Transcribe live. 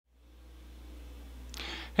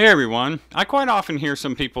Hey everyone, I quite often hear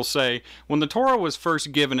some people say, when the Torah was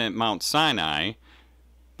first given at Mount Sinai,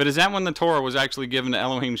 but is that when the Torah was actually given to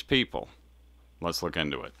Elohim's people? Let's look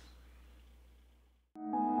into it.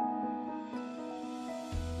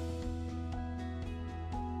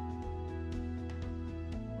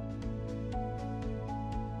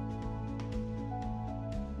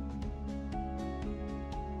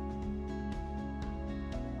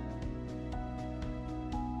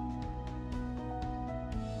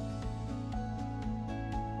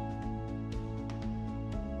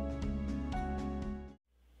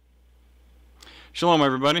 Shalom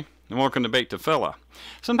everybody, and welcome to Beit Tefillah.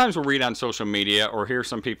 Sometimes we'll read on social media or hear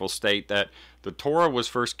some people state that the Torah was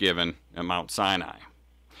first given at Mount Sinai.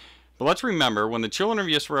 But let's remember, when the children of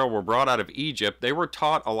Israel were brought out of Egypt, they were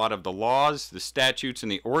taught a lot of the laws, the statutes,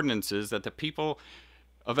 and the ordinances that the people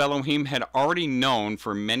of Elohim had already known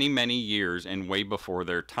for many, many years and way before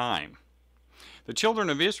their time. The children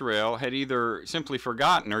of Israel had either simply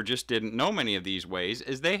forgotten or just didn't know many of these ways,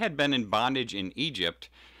 as they had been in bondage in Egypt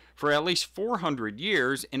for at least 400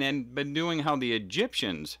 years and had been doing how the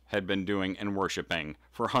Egyptians had been doing and worshiping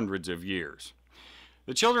for hundreds of years.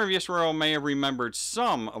 The children of Israel may have remembered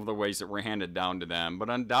some of the ways that were handed down to them,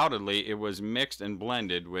 but undoubtedly it was mixed and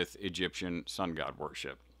blended with Egyptian sun god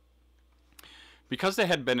worship. Because they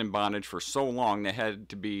had been in bondage for so long, they had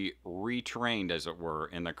to be retrained, as it were,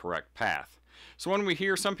 in the correct path. So when we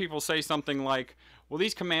hear some people say something like, well,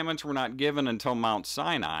 these commandments were not given until Mount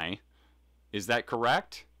Sinai, is that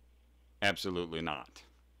correct? Absolutely not.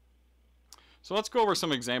 So let's go over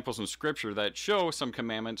some examples in Scripture that show some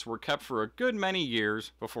commandments were kept for a good many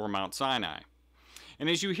years before Mount Sinai. And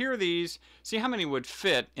as you hear these, see how many would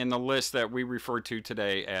fit in the list that we refer to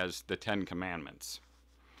today as the Ten Commandments.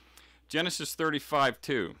 Genesis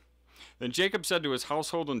 35:2. Then Jacob said to his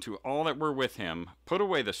household and to all that were with him, put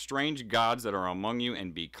away the strange gods that are among you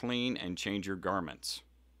and be clean and change your garments.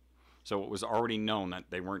 So it was already known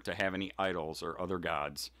that they weren't to have any idols or other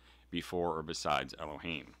gods before or besides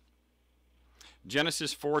Elohim.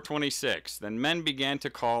 Genesis 4:26. Then men began to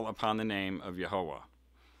call upon the name of Yehovah.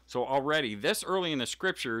 So already this early in the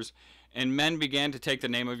Scriptures, and men began to take the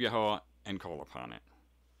name of Yehovah and call upon it.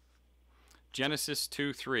 Genesis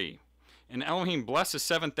 2:3. And Elohim blessed the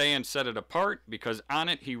seventh day and set it apart, because on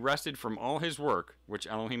it he rested from all his work which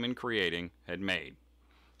Elohim in creating had made.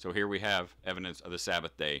 So here we have evidence of the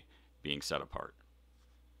Sabbath day being set apart.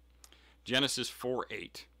 Genesis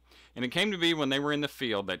 4:8. And it came to be when they were in the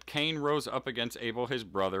field that Cain rose up against Abel his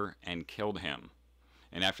brother and killed him.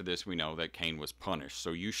 And after this we know that Cain was punished.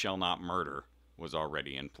 So you shall not murder was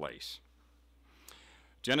already in place.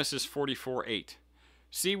 Genesis 44:8.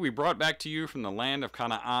 See, we brought back to you from the land of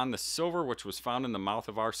Canaan the silver which was found in the mouth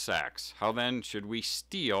of our sacks. How then should we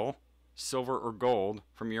steal silver or gold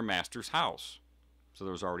from your master's house? So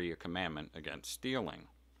there was already a commandment against stealing.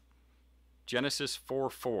 Genesis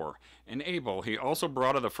 4:4. And Abel he also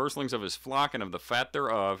brought of the firstlings of his flock and of the fat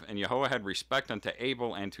thereof, and Yehovah had respect unto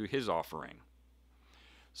Abel and to his offering.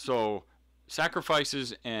 So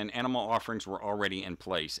sacrifices and animal offerings were already in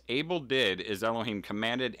place. Abel did as Elohim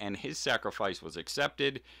commanded, and his sacrifice was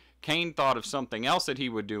accepted. Cain thought of something else that he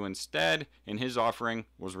would do instead, and his offering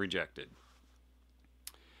was rejected.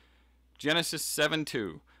 Genesis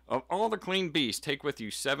 7:2. Of all the clean beasts take with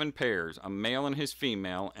you 7 pairs, a male and his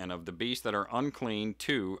female, and of the beasts that are unclean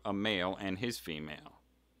 2, a male and his female.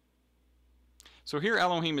 So here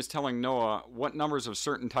Elohim is telling Noah what numbers of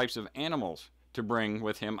certain types of animals to bring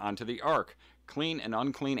with him onto the ark. Clean and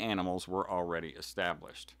unclean animals were already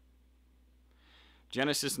established.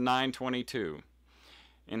 Genesis 9:22.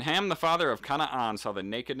 And Ham the father of Canaan saw the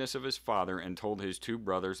nakedness of his father and told his 2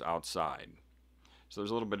 brothers outside. So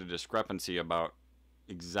there's a little bit of discrepancy about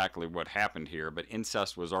exactly what happened here, but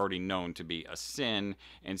incest was already known to be a sin,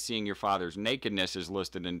 and seeing your father's nakedness is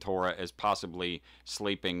listed in Torah as possibly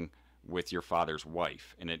sleeping with your father's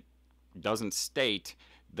wife. And it doesn't state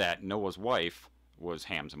that Noah's wife was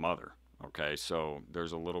Ham's mother. Okay, so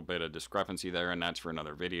there's a little bit of discrepancy there, and that's for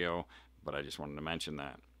another video, but I just wanted to mention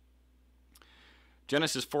that.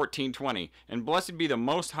 Genesis 14:20. And blessed be the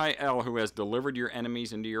Most High El, who has delivered your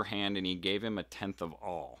enemies into your hand, and he gave him a tenth of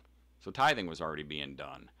all. So tithing was already being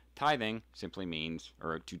done. Tithing simply means,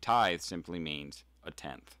 or to tithe simply means a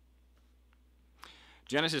tenth.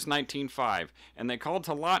 Genesis 19:5. And they called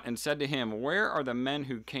to Lot and said to him, where are the men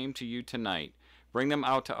who came to you tonight? Bring them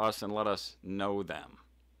out to us and let us know them.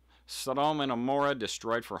 Sodom and Gomorrah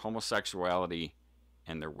destroyed for homosexuality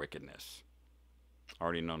and their wickedness.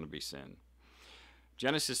 Already known to be sin.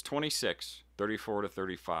 Genesis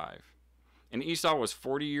 26:34-35. And Esau was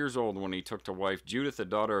 40 years old when he took to wife Judith the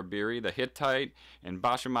daughter of Beeri the Hittite, and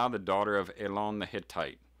Bashemah the daughter of Elon the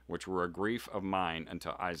Hittite. which were a grief of mine unto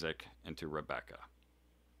Isaac and to Rebekah.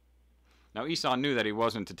 Now Esau knew that he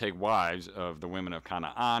wasn't to take wives of the women of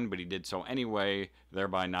Canaan, but he did so anyway,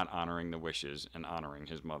 thereby not honoring the wishes and honoring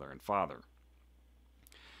his mother and father.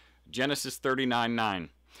 Genesis 39:9.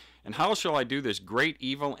 And how shall I do this great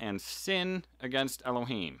evil and sin against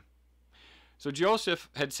Elohim? So Joseph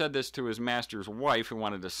had said this to his master's wife, who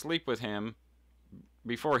wanted to sleep with him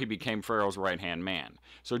before he became Pharaoh's right-hand man.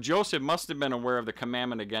 So Joseph must have been aware of the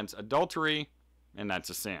commandment against adultery, and that's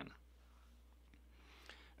a sin.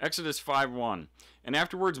 Exodus 5:1. And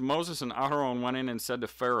afterwards Moses and Aharon went in and said to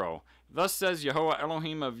Pharaoh, Thus says Yehovah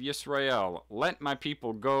Elohim of Yisrael, Let my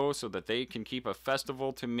people go so that they can keep a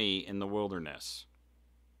festival to me in the wilderness.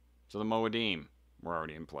 So the Moedim were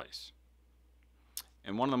already in place.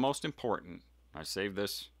 And one of the most important, I saved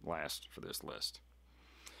this last for this list.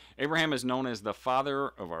 Abraham is known as the father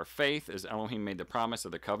of our faith, as Elohim made the promise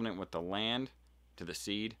of the covenant with the land to the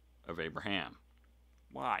seed of Abraham.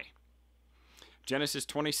 Why? Genesis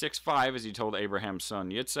 26:5, as he told Abraham's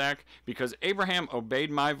son Yitzhak, because Abraham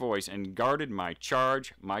obeyed my voice and guarded my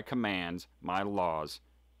charge, my commands, my laws,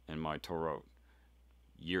 and my Torah,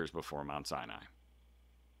 years before Mount Sinai.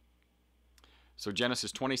 So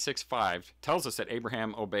Genesis 26:5 tells us that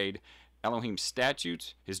Abraham obeyed Elohim's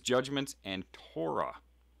statutes, his judgments, and Torah.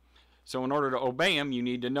 So in order to obey him, you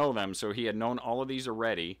need to know them. So he had known all of these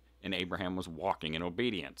already, and Abraham was walking in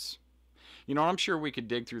obedience. You know, I'm sure we could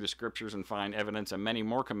dig through the scriptures and find evidence of many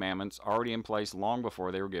more commandments already in place long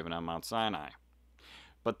before they were given on Mount Sinai.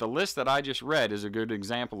 But the list that I just read is a good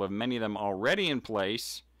example of many of them already in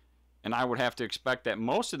place, and I would have to expect that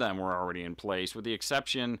most of them were already in place, with the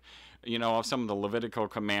exception, you know, of some of the Levitical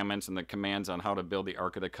commandments and the commands on how to build the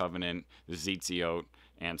Ark of the Covenant, the Zitziot,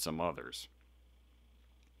 and some others.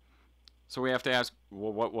 So we have to ask,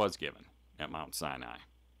 well, what was given at Mount Sinai?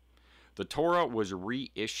 The Torah was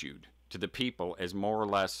reissued to the people as more or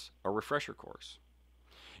less a refresher course.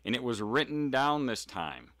 And it was written down this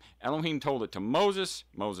time. Elohim told it to Moses,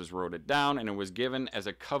 Moses wrote it down, and it was given as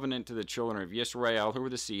a covenant to the children of Israel, who were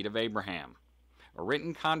the seed of Abraham. A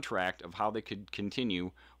written contract of how they could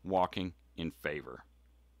continue walking in favor.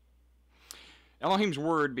 Elohim's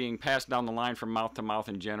word being passed down the line from mouth to mouth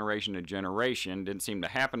and generation to generation didn't seem to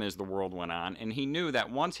happen as the world went on, and he knew that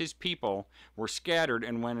once his people were scattered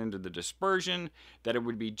and went into the dispersion, that it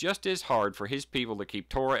would be just as hard for his people to keep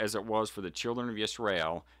Torah as it was for the children of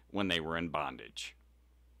Israel when they were in bondage.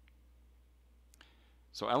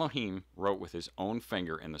 So Elohim wrote with his own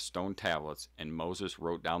finger in the stone tablets, and Moses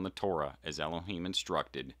wrote down the Torah as Elohim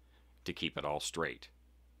instructed to keep it all straight.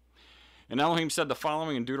 And Elohim said the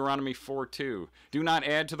following in Deuteronomy 4:2, Do not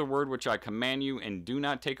add to the word which I command you, and do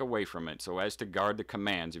not take away from it, so as to guard the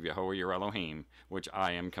commands of Yehovah your Elohim, which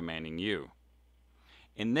I am commanding you.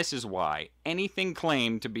 And this is why anything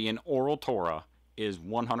claimed to be an oral Torah is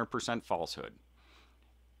 100% falsehood.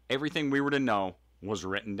 Everything we were to know was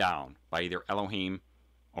written down by either Elohim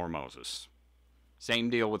or Moses. Same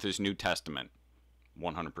deal with his New Testament,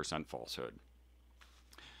 100% falsehood.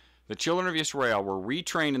 The children of Israel were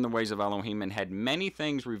retrained in the ways of Elohim and had many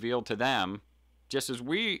things revealed to them, just as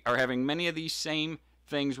we are having many of these same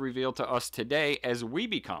things revealed to us today as we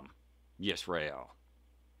become Yisrael.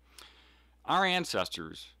 Our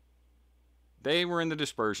ancestors, they were in the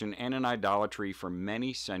dispersion and in idolatry for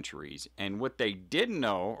many centuries, and what they didn't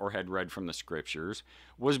know or had read from the scriptures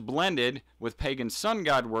was blended with pagan sun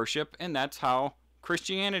god worship, and that's how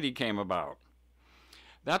Christianity came about.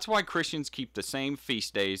 That's why Christians keep the same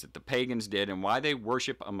feast days that the pagans did, and why they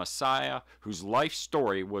worship a Messiah whose life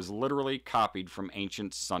story was literally copied from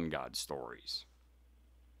ancient sun god stories.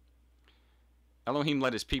 Elohim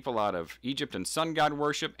led his people out of Egypt and sun god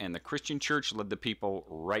worship, and the Christian church led the people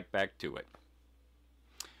right back to it.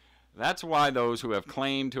 That's why those who have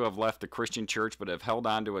claimed to have left the Christian church but have held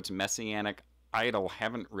on to its messianic idol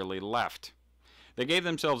haven't really left. They gave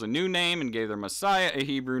themselves a new name and gave their Messiah a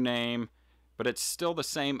Hebrew name, but it's still the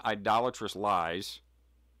same idolatrous lies,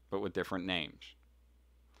 but with different names.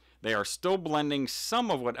 They are still blending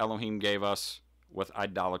some of what Elohim gave us with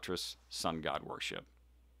idolatrous sun god worship.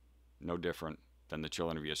 No different than the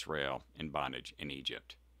children of Israel in bondage in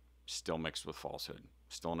Egypt. Still mixed with falsehood.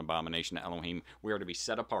 Still an abomination to Elohim. We are to be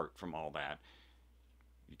set apart from all that.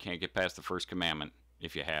 You can't get past the first commandment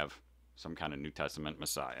if you have some kind of New Testament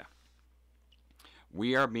Messiah.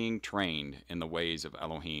 We are being trained in the ways of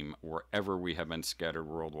Elohim wherever we have been scattered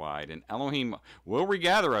worldwide, and Elohim will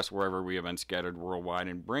regather us wherever we have been scattered worldwide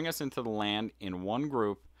and bring us into the land in one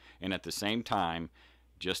group and at the same time,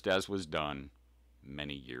 just as was done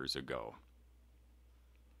many years ago.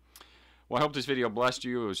 Well, I hope this video blessed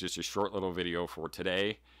you. It was just a short little video for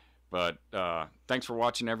today. But thanks for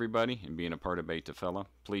watching, everybody, and being a part of Beit Tefillah.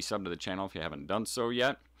 Please sub to the channel if you haven't done so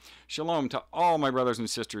yet. Shalom to all my brothers and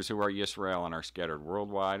sisters who are Yisrael and are scattered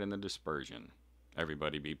worldwide in the dispersion.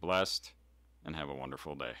 Everybody be blessed and have a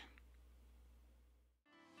wonderful day.